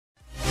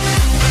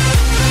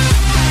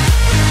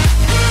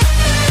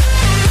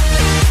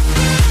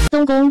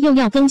东宫又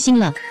要更新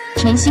了，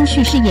陈星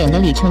旭饰演的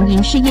李承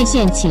鄞事业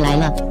线起来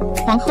了，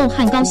皇后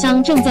和高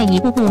香正在一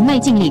步步迈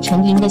进李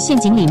承鄞的陷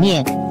阱里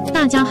面。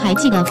大家还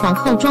记得皇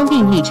后装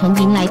病李承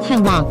鄞来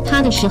探望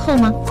她的时候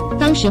吗？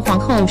当时皇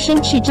后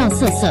生斥赵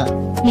瑟瑟，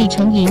李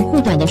承鄞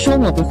护短地说：“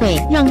我不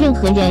会让任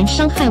何人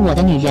伤害我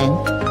的女人。”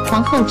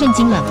皇后震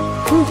惊了，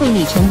误会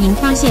李承鄞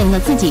发现了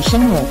自己生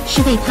母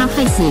是被他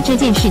害死这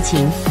件事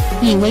情，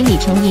以为李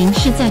承鄞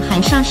是在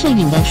含沙射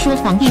影地说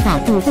皇帝保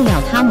护不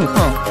了他母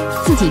后，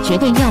自己绝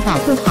对要保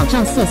护好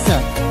赵瑟瑟。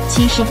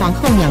其实皇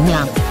后娘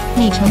娘，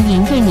李承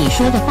鄞对你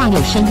说的话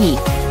有深意，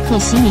可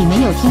惜你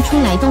没有听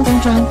出来。东宫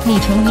中李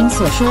承鄞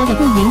所说的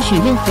不允许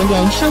任何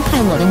人伤害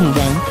我的女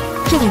人，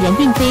这个人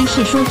并非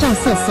是说赵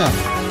瑟瑟，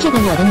这个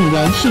我的女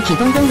人是指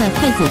东宫的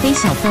太子妃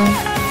小风。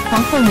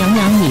皇后娘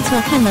娘，你错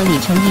看了李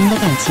承鄞的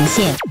感情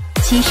线，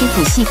其实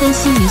仔细分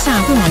析一下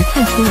不难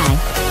看出来，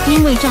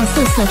因为赵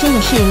瑟瑟真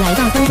的是来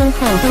到东宫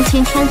后都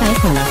千疮百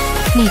孔了。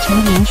李承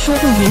鄞说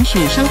不允许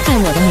伤害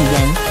我的女人，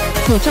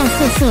可赵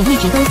瑟瑟一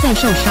直都在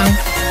受伤，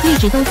一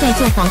直都在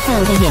做皇后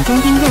的眼中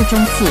钉肉中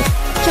刺。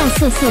赵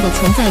瑟瑟的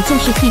存在就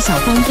是替小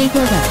风背锅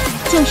的，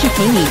就是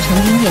陪李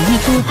承鄞演绎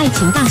出爱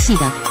情大戏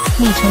的。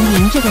李承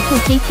鄞这个腹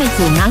黑太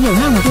子哪有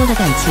那么多的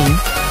感情？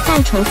报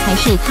仇才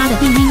是他的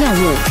第一要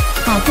务，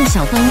保护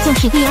小风就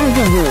是第二任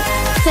务。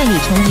在李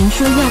承鄞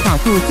说要保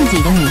护自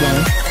己的女人，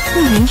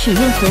不允许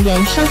任何人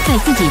伤害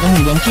自己的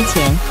女人之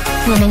前，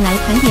我们来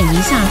盘点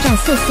一下赵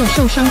瑟瑟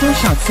受伤多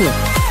少次。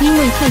因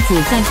为太子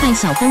在和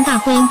小风大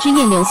婚之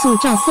夜留宿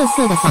赵瑟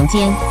瑟的房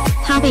间，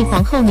他被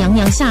皇后娘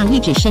娘下一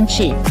指申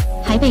斥，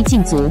还被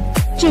禁足，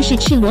这是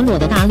赤裸裸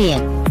的打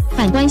脸。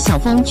反观小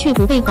风却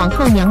不被皇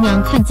后娘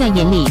娘看在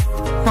眼里，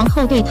皇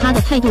后对他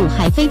的态度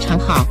还非常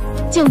好。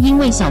就因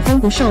为小风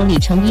不受李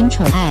承鄞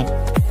宠爱，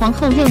皇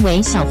后认为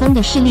小风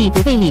的势力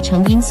不被李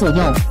承鄞所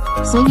用，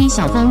所以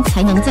小风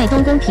才能在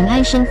东宫平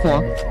安生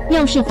活。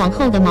要是皇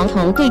后的矛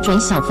头对准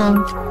小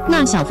风，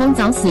那小风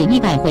早死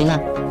100回了。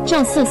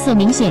赵瑟瑟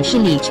明显是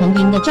李承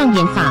鄞的障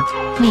眼法，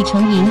李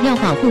承鄞要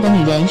保护的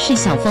女人是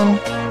小风，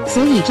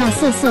所以赵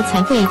瑟瑟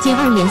才会接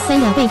二连三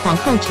地被皇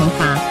后惩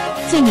罚。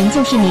罪名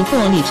就是迷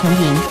惑李承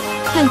鄞，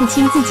看不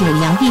清自己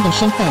良娣的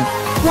身份，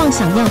妄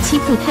想要欺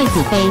负太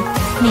子妃。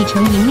李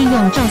承鄞利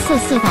用赵瑟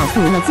瑟保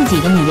护了自己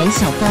的女人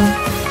小风，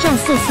赵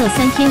瑟瑟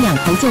3天2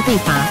头就被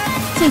罚。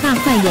最大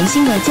快人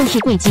心的就是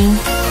贵金。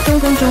东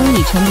宫中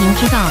李承鄞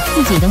知道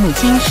自己的母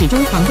亲始终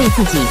防备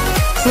自己，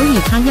所以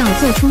他要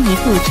做出一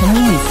副沉迷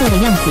女色的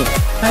样子，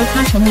而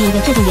他沉迷的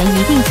这个人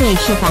一定会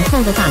是皇后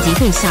的打击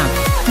对象。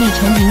李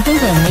承鄞根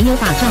本没有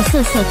把赵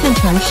瑟瑟看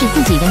成是自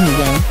己的女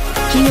人，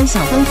只有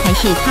小风才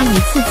是他一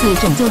次次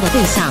拯救的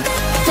对象。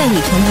在李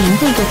承鄞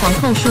对着皇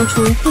后说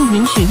出不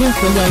允许任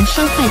何人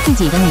伤害自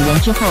己的女人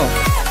之后，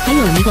还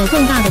有一个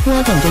更大的锅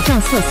等着赵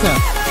瑟瑟，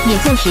也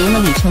就是了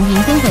李承鄞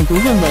根本不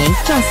认为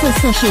赵瑟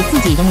瑟是自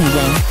己的女人，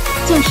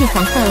就是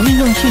皇后利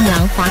用婿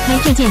娘划开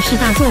这件事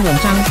大做文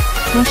章，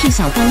不是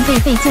小风被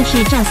废就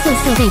是赵瑟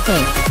瑟被废。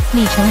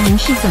李承鄞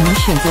是怎么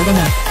选择的呢？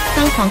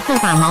当皇后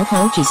把矛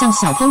头指向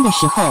小风的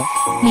时候，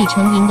李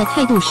承鄞的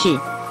态度是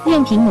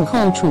任凭母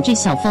后处置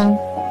小风，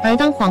而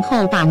当皇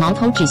后把矛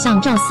头指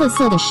向赵瑟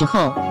瑟的时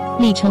候，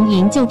李承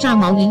鄞就炸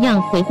毛一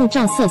样回复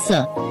赵瑟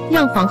瑟，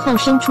让皇后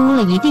生出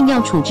了一定要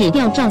处置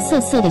掉赵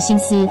瑟瑟的心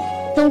思。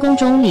东宫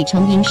中李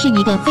承鄞是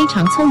一个非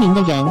常聪明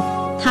的人，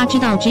他知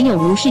道只有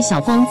无视小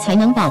风才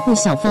能保护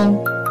小风，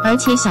而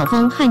且小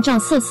风和赵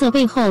瑟瑟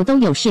背后都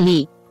有势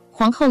力，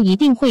皇后一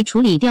定会处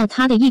理掉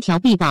他的一条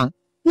臂膀，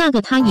那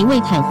个他一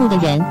味袒护的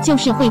人就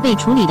是会被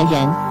处理的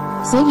人，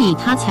所以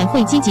他才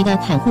会积极的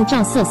袒护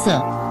赵瑟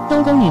瑟。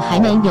东宫女孩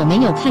们有没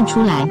有看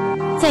出来，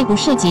在不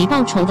涉及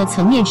报仇的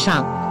层面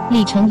上，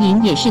李承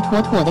鄞也是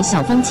妥妥的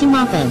小风亲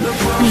妈粉。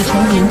李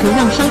承鄞不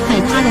让伤害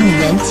他的女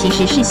人其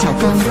实是小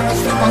风，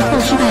皇后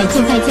失败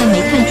就败在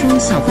没看出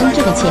小风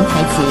这个潜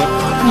台词，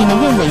你们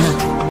认为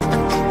呢？